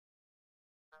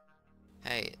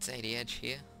Hey, it's ADEdge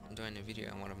here. I'm doing a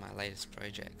video on one of my latest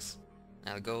projects.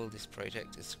 Now the goal of this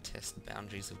project is to test the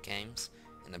boundaries of games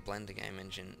in a Blender game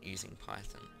engine using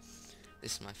Python.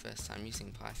 This is my first time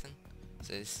using Python,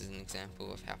 so this is an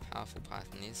example of how powerful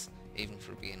Python is, even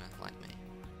for a beginner like me.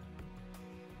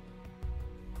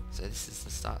 So this is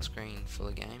the start screen for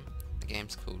the game. The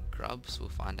game's called Grubs, we'll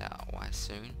find out why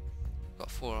soon. We've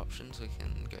got four options. We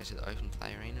can go to the open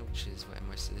play arena, which is where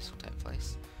most of this will take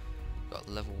place. Got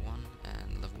level 1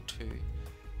 and level 2,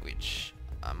 which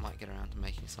I might get around to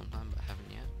making sometime but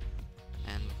haven't yet,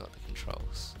 and we've got the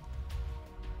controls.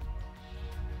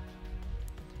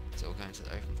 So we're going to the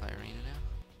open play arena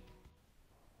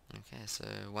now. Okay, so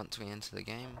once we enter the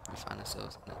game we find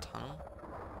ourselves in a tunnel.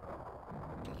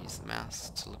 You can use the mouse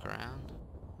to look around,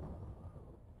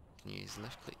 you can use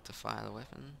left click to fire the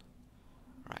weapon,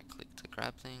 right click to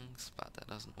grab things, but that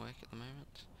doesn't work at the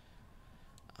moment.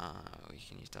 We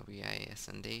can use WA, S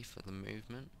and D for the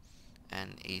movement,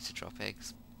 and E to drop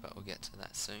eggs, but we'll get to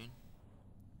that soon.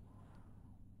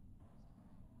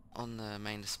 On the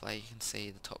main display you can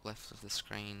see the top left of the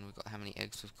screen we've got how many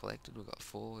eggs we've collected. We've got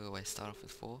 4, we always start off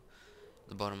with 4.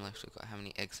 The bottom left we've got how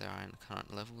many eggs there are in the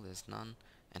current level, there's none,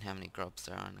 and how many grubs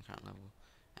there are in the current level,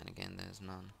 and again there's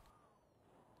none.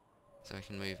 So we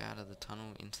can move out of the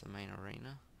tunnel into the main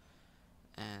arena,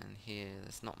 and here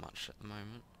there's not much at the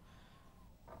moment.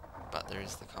 But there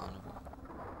is the Carnivore.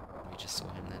 We just saw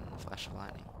him then in the flash of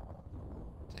lightning.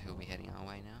 So he'll be heading our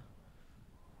way now.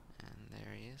 And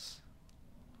there he is.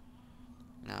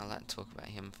 Now I'd like to talk about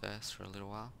him first for a little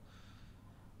while,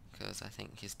 because I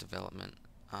think his development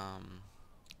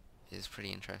is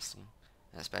pretty interesting.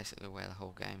 That's basically where the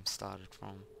whole game started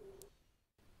from.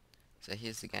 So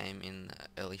here's the game in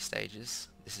the early stages.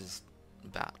 This is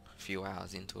about a few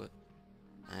hours into it.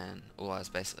 And all I was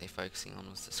basically focusing on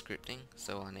was the scripting,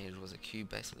 so all I needed was a cube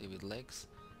basically with legs.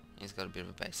 He's got a bit of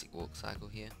a basic walk cycle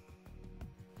here,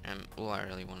 and all I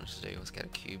really wanted to do was get a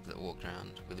cube that walked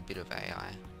around with a bit of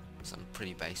AI, some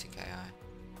pretty basic AI.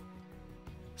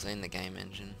 So in the game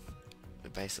engine we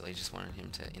basically just wanted him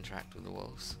to interact with the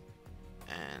walls,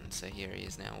 and so here he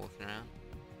is now walking around.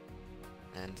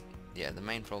 And yeah, the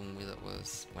main problem with it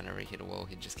was whenever he hit a wall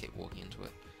he'd just keep walking into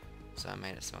it, so I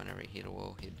made it so whenever he hit a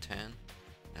wall he'd turn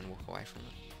and walk away from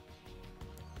it.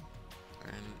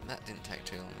 And that didn't take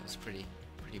too long, it was pretty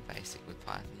basic with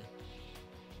Python,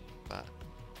 but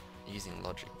using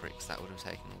logic bricks that would have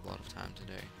taken a lot of time to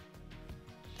do.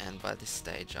 And by this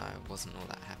stage I wasn't all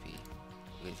that happy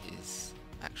with his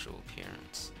actual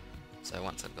appearance, so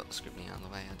once I'd got the scripting out of the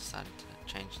way I decided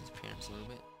to change his appearance a little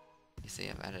bit. You see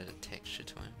I've added a texture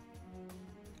to him,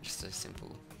 just a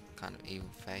simple kind of evil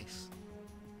face,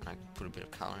 and I put a bit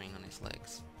of colouring on his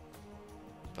legs.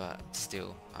 But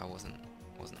still, I wasn't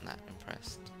that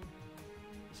impressed.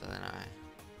 So then I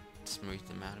smoothed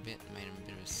him out a bit and made him a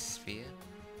bit of a sphere,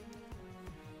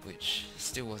 which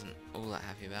still wasn't all that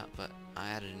happy about, but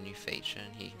I added a new feature,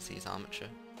 and here you can see his armature,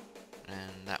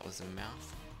 and that was a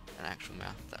mouth, an actual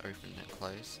mouth that opened and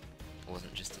closed. It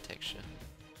wasn't just a texture,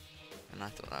 and I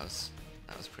thought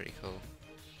that was pretty cool.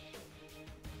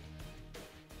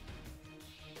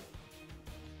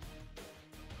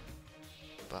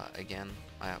 But again,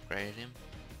 I upgraded him,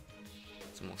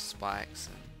 some more spikes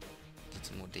and did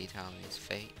some more detail on his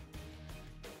feet.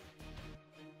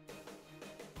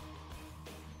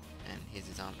 And here's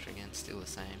his armature again, still the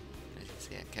same. As you can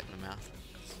see I kept the mouth,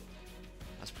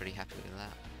 I was pretty happy with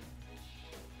that.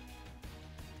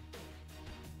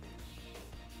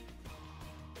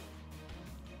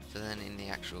 So then in the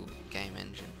actual game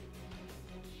engine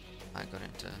I got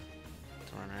him to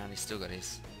run around. He's still got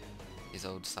his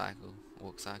old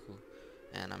walk cycle,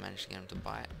 and I managed to get him to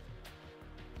bite,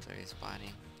 so he's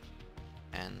biting,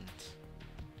 and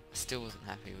I still wasn't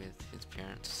happy with his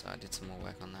appearance, so I did some more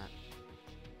work on that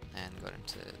and got him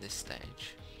to this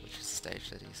stage, which is the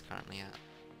stage that he's currently at.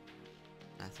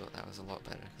 And I thought that was a lot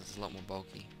better because it's a lot more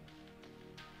bulky,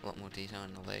 a lot more detail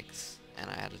in the legs, and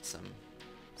I added some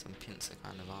pincer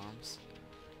kind of arms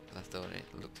because I thought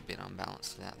it looked a bit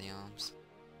unbalanced without the arms.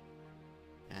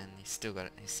 And he's still got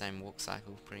his same walk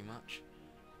cycle pretty much,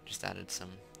 just added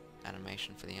some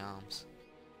animation for the arms.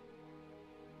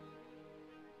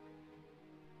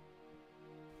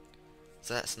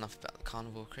 So that's enough about the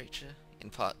carnivore creature. In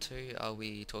part 2 I'll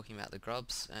be talking about the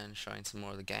grubs and showing some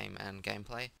more of the game and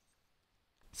gameplay.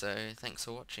 So thanks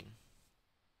for watching.